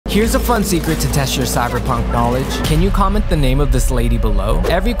Here's a fun secret to test your cyberpunk knowledge. Can you comment the name of this lady below?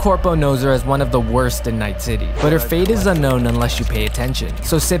 Every Corpo knows her as one of the worst in Night City, but her fate is unknown unless you pay attention.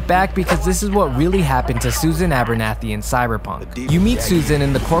 So sit back, because this is what really happened to Susan Abernathy in Cyberpunk. You meet Susan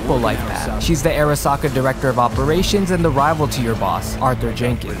in the Corpo life path. She's the Arasaka director of operations and the rival to your boss, Arthur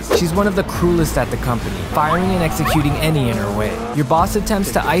Jenkins. She's one of the cruelest at the company, firing and executing any in her way. Your boss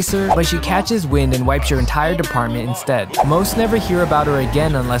attempts to ice her, but she catches wind and wipes your entire department instead. Most never hear about her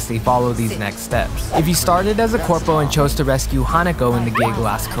again unless they follow these next steps. If you started as a Corpo and chose to rescue Hanako in the gig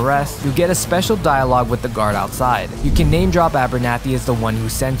Last Caress, you get a special dialogue with the guard outside. You can name drop Abernathy as the one who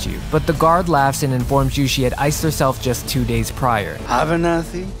sent you, but the guard laughs and informs you she had iced herself just 2 days prior.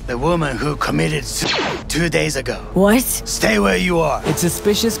 Abernathy? The woman who committed suicide 2 days ago. What? Stay where you are. It's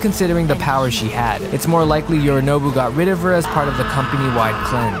suspicious considering the power she had. It's more likely Yorinobu got rid of her as part of the company-wide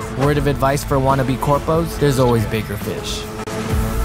cleanse. Word of advice for wannabe Corpos? There's always bigger fish.